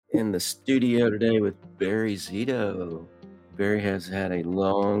in the studio today with Barry Zito. Barry has had a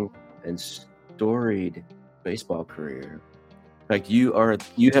long and storied baseball career. In fact, you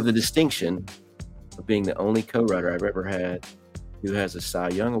have the distinction of being the only co-writer I've ever had who has a Cy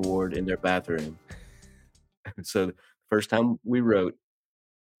Young Award in their bathroom. And so the first time we wrote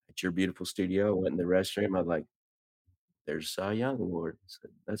at your beautiful studio, I went in the restroom. I was like, "There's a Cy Young Award." I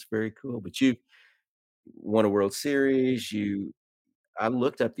said, "That's very cool." But you won a World Series. I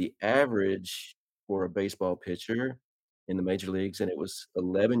looked up the average for a baseball pitcher in the major leagues, and it was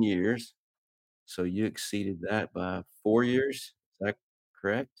 11 years. So you exceeded that by 4 years. Is that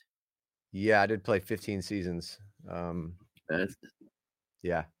correct? Yeah, I did play 15 seasons. Um, That's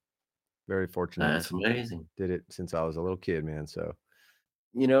yeah, very fortunate. that's amazing. Did it since I was a little kid, man, so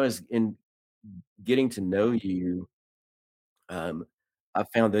As in getting to know you, um, I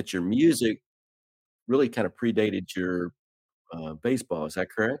found that your music really kind of predated your, baseball. Is that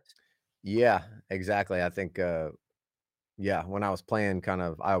correct? yeah, exactly. I think, yeah, when I was playing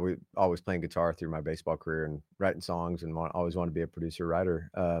I was always playing guitar through my baseball career and writing songs and always wanted to be a producer, writer.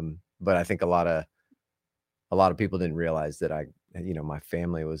 But I think a lot of people didn't realize that my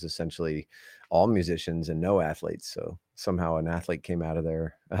family was essentially all musicians and no athletes. So somehow an athlete came out of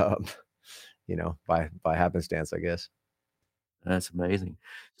there, by happenstance, I guess. That's amazing.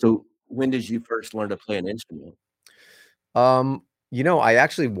 So when did you first learn to play an instrument? I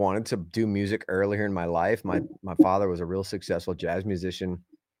actually wanted to do music earlier in my life. My father was a real successful jazz musician.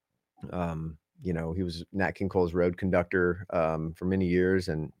 He was Nat King Cole's road conductor for many years,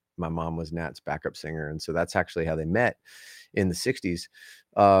 and my mom was Nat's backup singer, and so that's actually how they met in the '60s.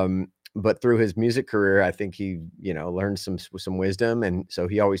 But through his music career, I think he, learned some wisdom, and so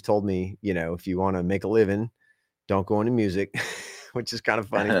he always told me, if you want to make a living, don't go into music, which is kind of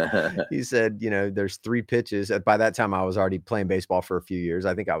funny. He said, there's 3 pitches. By that time, I was already playing baseball for a few years.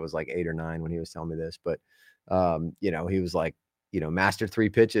 I think I was like 8 or 9 when he was telling me this, but, he was like, master 3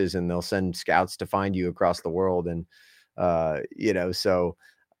 pitches and they'll send scouts to find you across the world. And, so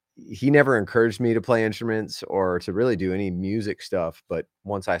he never encouraged me to play instruments or to really do any music stuff. But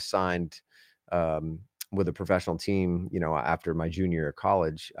once I signed, um, with a professional team, after my junior year of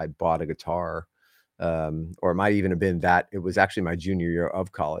college, I bought a guitar, or it might even have been that it was actually my junior year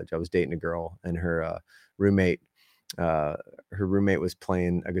of college. I was dating a girl, and roommate, her roommate was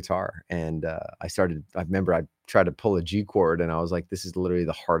playing a guitar, and I remember I tried to pull a G chord, and I was like, "This is literally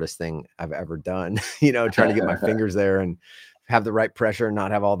the hardest thing I've ever done." Trying to get my fingers there and have the right pressure and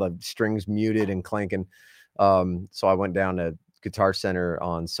not have all the strings muted and clanking. So I went down to Guitar Center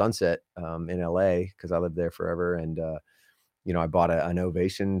on Sunset, in LA because I lived there forever, and I bought an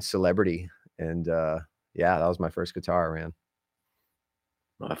Ovation Celebrity, and yeah, that was my first guitar, man.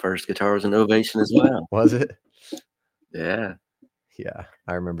 My first guitar was an Ovation as well. Was it? Yeah. Yeah,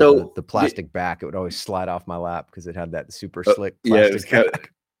 I remember the So, the plastic back. It would always slide off my lap because it had that super uh, slick yeah, it was plastic kinda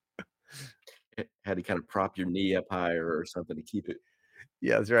back. had to kinda prop your knee up higher or something to keep it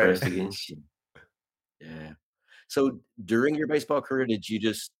Yeah, that's right. pressed against you. Yeah. So, during your baseball career, did you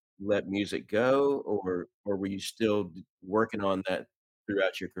just let music go, or were you still working on that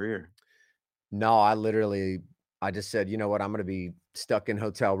throughout your career? No, I just said, "You know what? I'm gonna be stuck in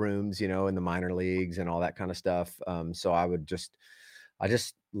hotel rooms, in the minor leagues and all that kinda stuff." So I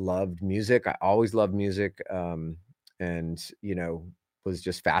just loved music. I always loved music, and, was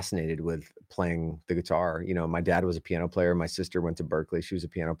just fascinated with playing the guitar. My dad was a piano player, my sister went to Berkeley, she was a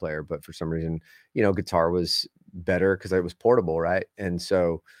piano player, but for some reason, guitar was better because it was portable, right? And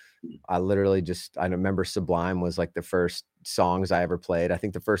so I remember Sublime was, like, the first songs I ever played. I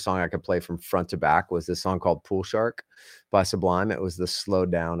think the first song I could play from front to back was this song called Pool Shark by Sublime. It was the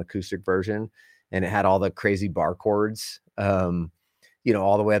slowed down acoustic version, and it had all the crazy bar chords, all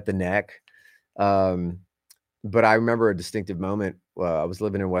the way up the neck. Um, but I remember a distinctive moment. I was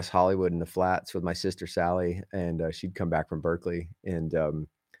living in West Hollywood in the flats with my sister Sally, and, she'd come back from Berkeley, and,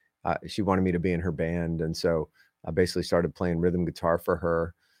 she wanted me to be in her band, and so I basically started playing rhythm guitar for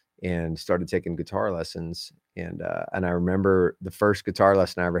her and started taking guitar lessons. And I remember the first guitar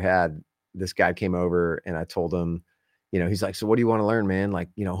lesson I ever had, this guy came over and I told him, he's like, "So what do you want to learn, man? Like,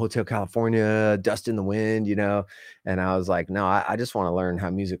 Hotel California, Dust in the Wind?" And I was like, "No, I just want to learn how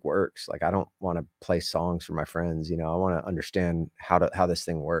music works. Like, I don't want to play songs for my friends. I want to understand how this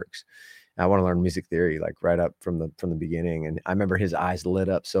thing works. I wanna learn music theory, like, right up from the beginning." And I remember his eyes lit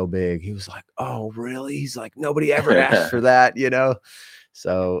up so big. He was like, "Oh, really?" He's like, "Nobody ever asked for that?"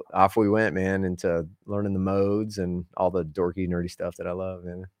 So, off we went, man, into learning the modes and all the dorky, nerdy stuff that I love,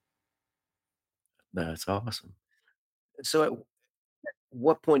 man. That's awesome. So, at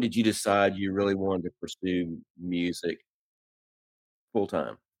what point did you decide you really wanted to pursue music full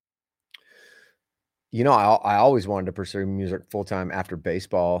time? I always wanted to pursue music full time after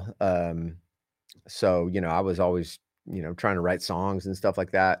baseball. So, I was always, trying to write songs and stuff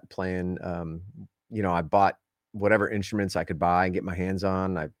like that, playing, I bought whatever instruments I could buy and get my hands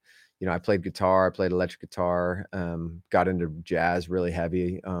on. I played guitar, I played electric guitar, got into jazz really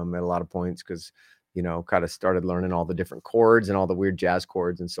heavy, at a lot of points because, kind of started learning all the different chords and all the weird jazz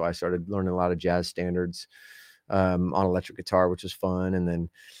chords. And so I started learning a lot of jazz standards, on electric guitar, which was fun. And then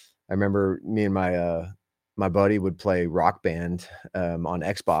I remember me and my buddy would play Rock Band, on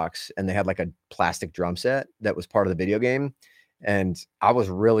Xbox, and they had, like, a plastic drum set that was part of the video game, and I was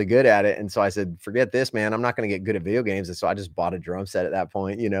really good at it, and so I said, "Forget this, man, I'm not gonna get good at video games," and so I just bought a drum set at that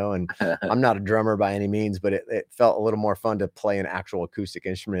point, and I'm not a drummer by any means, but it felt a little more fun to play an actual acoustic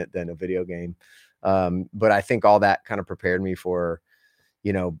instrument than a video game. But I think all that kinda prepared me for,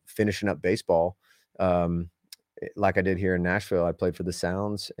 finishing up baseball. Um, like I did here in Nashville, I played for the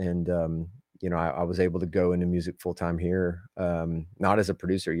Sounds, and I was able to go into music full time here, not as a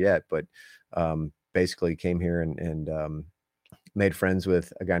producer yet, but basically came here and made friends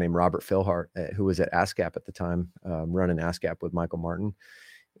with a guy named Robert Philhart, who was at ASCAP at the time, running ASCAP with Michael Martin,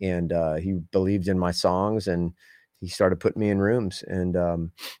 and he believed in my songs, and he started putting me in rooms, and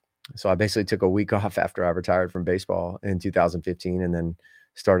so I basically took a week off after I retired from baseball in 2015, and then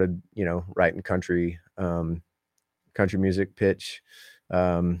started, writing country music, pitch,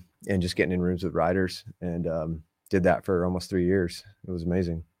 and just getting in rooms with writers, and did that for almost 3 years. It was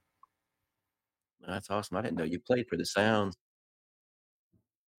amazing. That's awesome. I didn't know you played for the Sounds.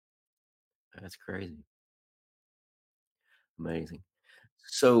 That's crazy. Amazing.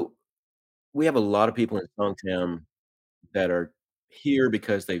 So, we have a lot of people in Songtown that are here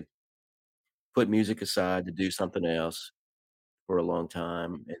because they put music aside to do something else for a long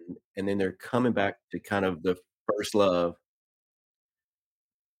time, and then they're coming back to kind of the first love.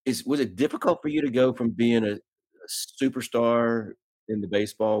 Was it difficult for you to go from being a superstar in the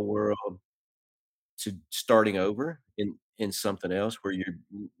baseball world to starting over in something else where you're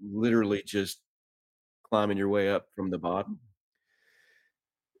literally just climbing your way up from the bottom?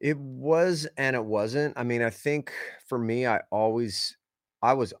 It was and it wasn't. I mean, I think for me, I was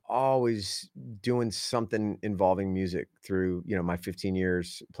always doing something involving music through, my 15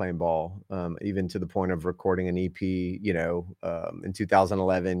 years playing ball, even to the point of recording an EP, in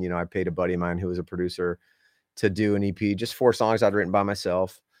 2011, I paid a buddy of mine who was a producer to do an EP, just 4 songs I'd written by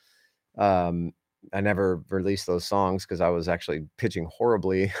myself. Um, I never released those songs because I was actually pitching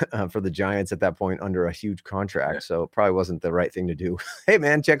horribly, for the Giants at that point under a huge Yeah. contract, so it probably wasn't the right thing to do. "Hey,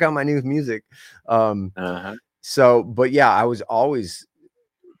 man, check out my new music." Um, Uh-huh. but yeah, I was always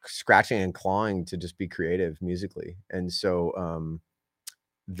scratching and clawing to just be creative musically, and so,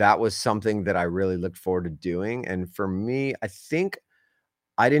 that was something that I really looked forward to doing, and for me, I think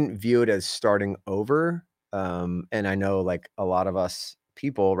I didn't view it as starting over, and I know, like, a lot of us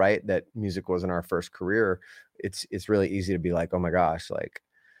people, right, that music wasn't our first career, it's really easy to be like, "Oh my gosh, like,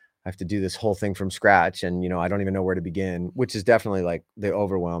 I have to do this whole thing from scratch, and, I don't even know where to begin," which is definitely, like, the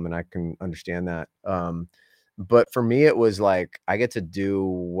overwhelm, and I can understand that, but for me, it was like, I get to do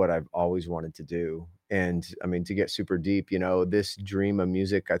what I've always wanted to do, and, I mean, to get super deep, this dream of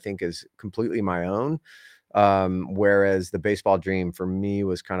music, I think, is completely my own, whereas the baseball dream for me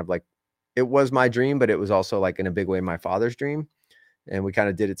was kind of like it was my dream, but it was also, like, in a big way, my father's dream, and we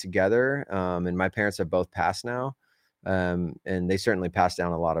kinda did it together, and my parents have both passed now, and they certainly passed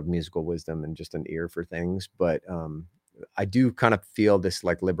down a lot of musical wisdom and just an ear for things, but, I do kind of feel this,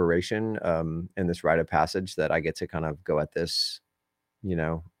 like, liberation, and this rite of passage that I get to kind of go at this,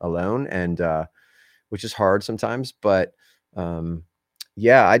 alone, and, which is hard sometimes, but, um,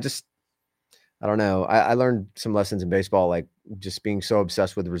 yeah, I don't know. I learned some lessons in baseball, like just being so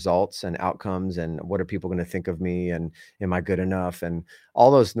obsessed with results and outcomes and what are people going to think of me and am I good enough and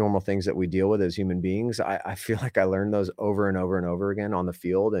all those normal things that we deal with as human beings. I feel like I learned those over and over and over again on the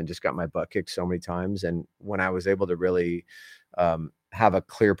field and just got my butt kicked so many times. And when I was able to really have a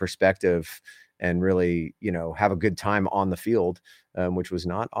clear perspective and really, have a good time on the field, which was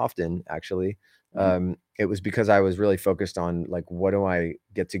not often actually, Mhm. it was because I was really focused on, like, what do I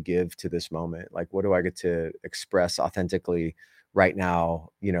get to give to this moment? Like, what do I get to express authentically right now,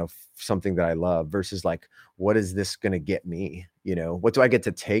 something that I love versus, like, what is this gonna get me? What do I get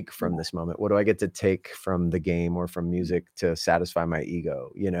to take from this moment? What do I get to take from the game or from music to satisfy my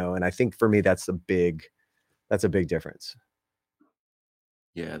ego, And I think for me, that's a big difference.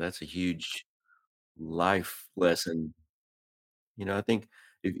 Yeah, that's a huge life lesson. I think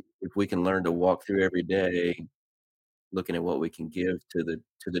if we can learn to walk through every day looking at what we can give to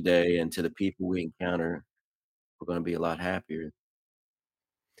the day and to the people we encounter, we're gonna be a lot happier.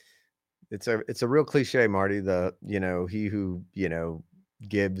 It's a real cliche, Marty, he who,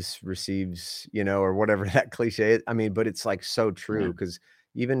 gives receives, or whatever that cliche is. I mean, but it's like so Yeah, true because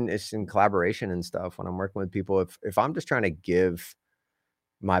even it's in collaboration and stuff when I'm working with people, if I'm just trying to give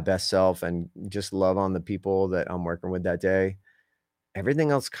my best self and just love on the people that I'm working with that day,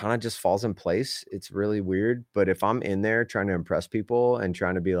 everything else kind of just falls in place. It's really weird. But if I'm in there trying to impress people and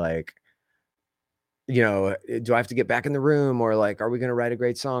trying to be like, do I have to get back in the room or like, are we going to write a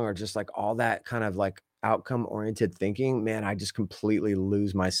great song or just like all that kind of like outcome oriented thinking, man, I just completely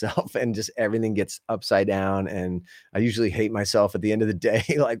lose myself and just everything gets upside down. And I usually hate myself at the end of the day.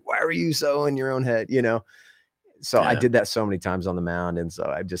 Like, why are you so in your own head? So I yeah. did that so many times on the mound. And so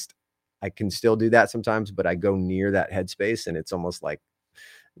I can still do that sometimes, but I go near that headspace and it's almost like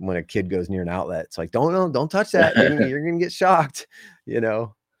when a kid goes near an outlet, it's like, don't touch that. You're going to get shocked, you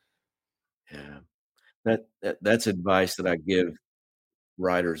know? Yeah. That's advice that I give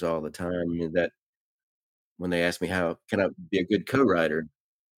writers all the time, that when they ask me how can I be a good co-writer,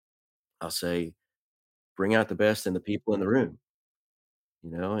 I'll say, "Bring out the best in the people in the room,"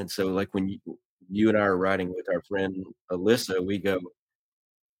 and so, like, when you and I are writing with our friend Alyssa, we go,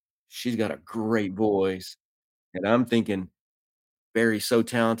 "She's got a great voice," and I'm thinking, "Barry's so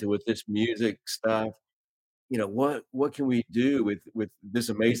talented with this music stuff, what can we do with this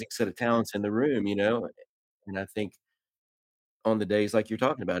amazing set of talents in the room?" And I think on the days like you're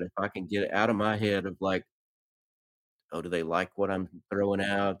talking about, if I can get out of my head of, like, "Oh, do they like what I'm throwing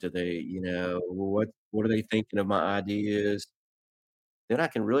out? Do they, what are they thinking of my ideas?" Then I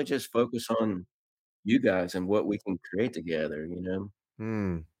can really just focus on you guys and what we can create together?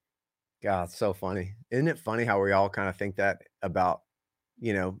 Hmm. God, it's so funny. Isn't it funny how we all kind of think that about,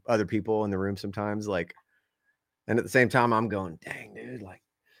 other people in the room sometimes? Like, and at the same time, I'm going, dang, dude, like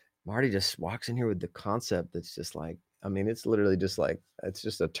Marty just walks in here with the concept that's just like, I mean, it's literally just like, it's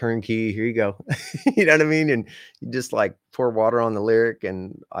just a turnkey. Here you go. You know what I mean? And you just like pour water on the lyric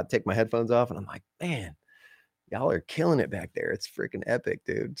and I take my headphones off and I'm like, man, y'all are killing it back there. It's freaking epic,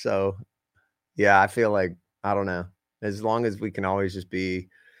 dude. So yeah, I feel like, I don't know, as long as we can always just be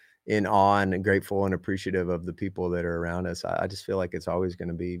in awe and grateful and appreciative of the people that are around us. I just feel like it's always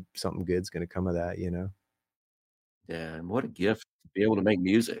gonna be something good's gonna come of that? Yeah, and what a gift to be able to make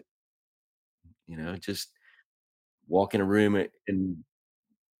music, just walk in a room and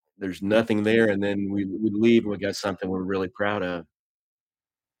there's nothing there, and then we leave and we got something we're really proud of.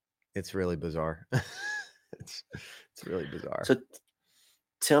 It's really bizarre. It's it's really bizarre. So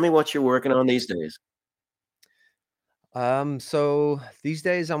tell me what you're working on these days. So these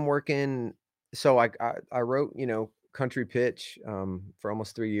days I'm working so I wrote, country pitch for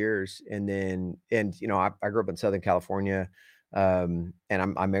almost 3 years and then I grew up in Southern California and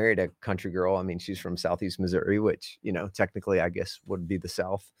I married a country girl. I mean, she's from Southeast Missouri, which, technically I guess would be the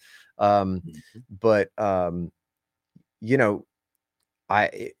South. Um, Mhm. but you know, I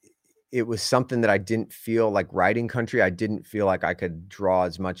it it was something that I didn't feel like writing country, I didn't feel like I could draw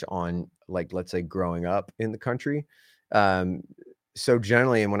as much on, like, let's say, growing up in the country. Um, so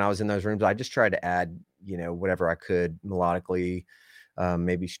generally, and when I was in those rooms, I just tried to add, whatever I could melodically,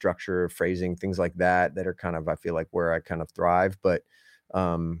 maybe structure, phrasing, things like that, that are kind of, I feel like, where I kind of thrive. But,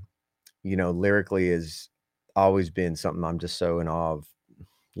 um, lyrically has always been something I'm just so in awe of,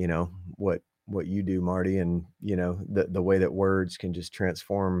 what you do, Marty, and the way that words can just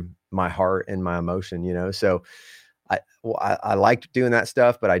transform my heart and my emotion. So I liked doing that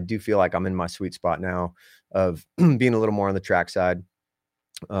stuff, but I do feel like I'm in my sweet spot now of being a little more on the track side,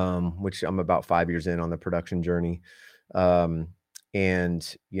 which I'm about 5 years in on the production journey. Um,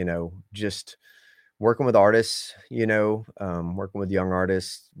 and just working with artists, working with young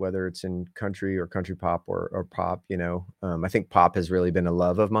artists, whether it's in country or country pop or pop, I think pop has really been a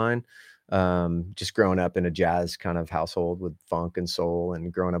love of mine. Just growing up in a jazz kind of household with funk and soul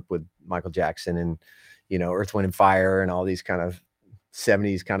and growing up with Michael Jackson and, Earth, Wind and Fire and all these kind of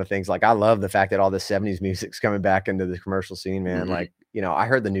 70s kind of things. Like I love the fact that all the 70s music's coming back into the commercial scene, man. Mhm. Like, I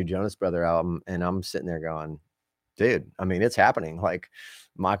heard the new Jonas Brother album and I'm sitting there going, dude, I mean, it's happening. Like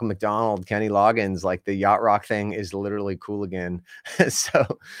Michael McDonald, Kenny Loggins, like the yacht rock thing is literally cool again.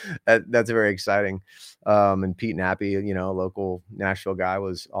 So that's very exciting. And Pete Nappy, a local Nashville guy,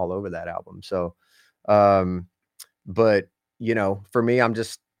 was all over that album. So, um, but for me, I'm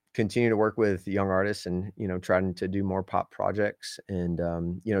just continuing to work with young artists and trying to do more pop projects and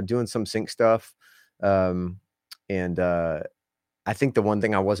doing some sync stuff. Um, and I think the one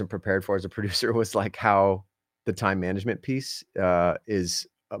thing I wasn't prepared for as a producer was like how the time management piece is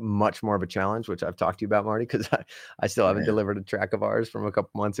much more of a challenge, which I've talked to you about, Marty, because I still Oh, haven't yeah. delivered a track of ours from a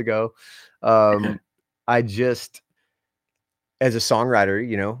couple months ago. Um, I just as a songwriter,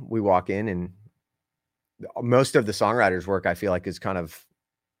 you know, we walk in and most of the songwriters' work I feel like is kind of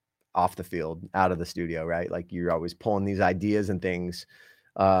off the field, out of the studio, right? Like you're always pulling these ideas and things.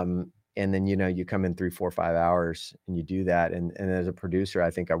 And then, you know, you come in 3, 4, 5 hours and you do that. And as a producer,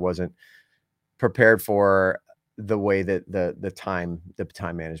 I think I wasn't prepared for the way that the time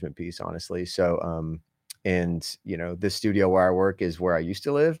management piece, honestly. So, and you know, this studio where I work is where I used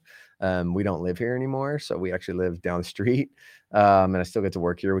to live. We don't live here anymore, so we actually live down the street. And I still get to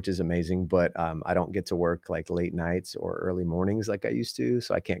work here, which is amazing, but I don't get to work like late nights or early mornings like I used to.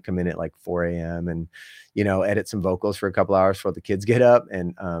 So I can't come in at like 4 a.m. and, you know, edit some vocals for a couple hours before the kids get up.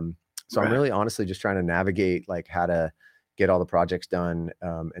 And so I'm Right. really honestly just trying to navigate like how to get all the projects done,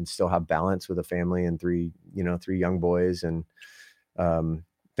 and still have balance with a family and 3, you know, 3 young boys and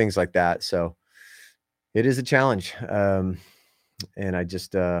things like that. So it is a challenge. And I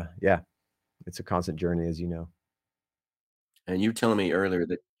just, yeah, it's a constant journey, as you know. And you were telling me earlier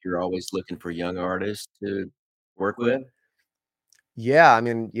that you're always looking for young artists to work with? Yeah, I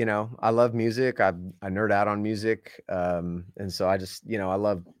mean, you know, I love music. I nerd out on music. And so I just, you know, I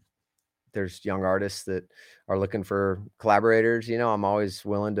love there's young artists that are looking for collaborators. You know, I'm always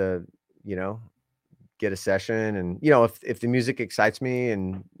willing to, you know, get a session and, you know, if the music excites me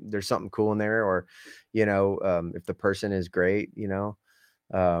and there's something cool in there or, you know, if the person is great, you know,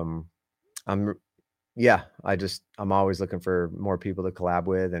 um, I'm yeah, I'm always looking for more people to collab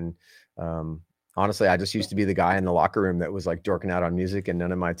with and, honestly, I just used to be the guy in the locker room that was, like, dorking out on music and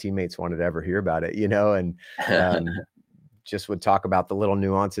none of my teammates wanted to ever hear about it, you know, and, um, just would talk about the little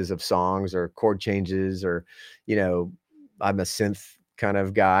nuances of songs or chord changes or, you know, I'm a synth kind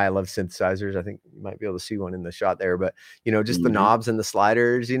of guy. I love synthesizers. I think you might be able to see one in the shot there, but, you know, just the Mhm. knobs and the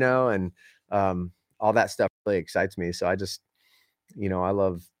sliders, you know, and, all that stuff really excites me. So I just, you know, I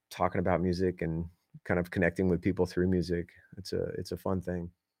love talking about music and kind of connecting with people through music. It's a fun thing.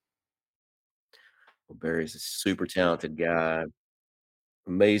 Well, Barry's a super talented guy,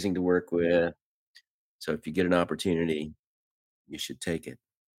 amazing to work with. So if you get an opportunity, you should take it.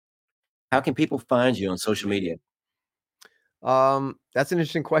 How can people find you on social media? That's an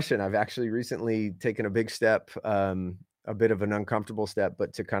interesting question. I've actually recently taken a big step, a bit of an uncomfortable step,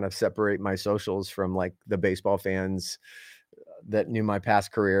 but to kind of separate my socials from like the baseball fans that knew my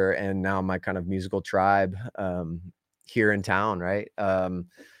past career and now my kind of musical tribe here in town, right?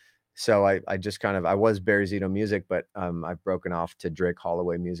 So I just kind of I was Barry Zito Music, but I've broken off to Drake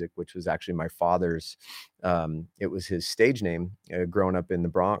Holloway Music, which was actually my father's. It was his stage name growing up in the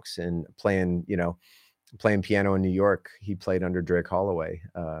Bronx and playing, you know, playing piano in New York. He played under Drake Holloway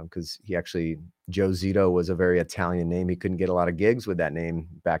because he actually Joe Zito was a very Italian name. He couldn't get a lot of gigs with that name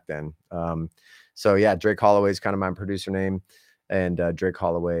back then. So yeah, Drake Holloway is kind of my producer name, and Drake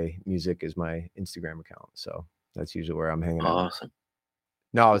Holloway Music is my Instagram account. So that's usually where I'm hanging out. Awesome.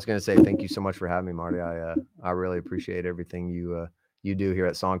 No, I was gonna say thank you so much for having me, Marty. I really appreciate everything you do here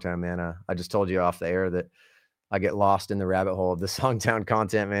at Songtime, man. I just told you off the air that I get lost in the rabbit hole of the Songtown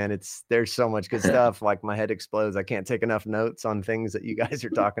content, man. There's so much good stuff. Like my head explodes. I can't take enough notes on things that you guys are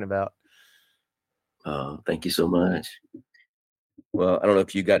talking about. Oh, thank you so much. Well, I don't know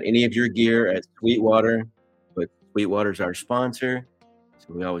if you got any of your gear at Sweetwater, but Sweetwater's our sponsor,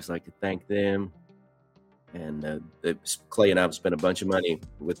 so we always like to thank them. And Clay and I've spent a bunch of money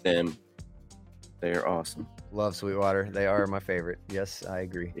with them. They are awesome. Love Sweetwater. They are my favorite. Yes, I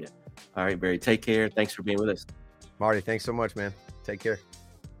agree. Yeah. All right, Barry. Take care. Thanks for being with us. Marty, thanks so much, man. Take care.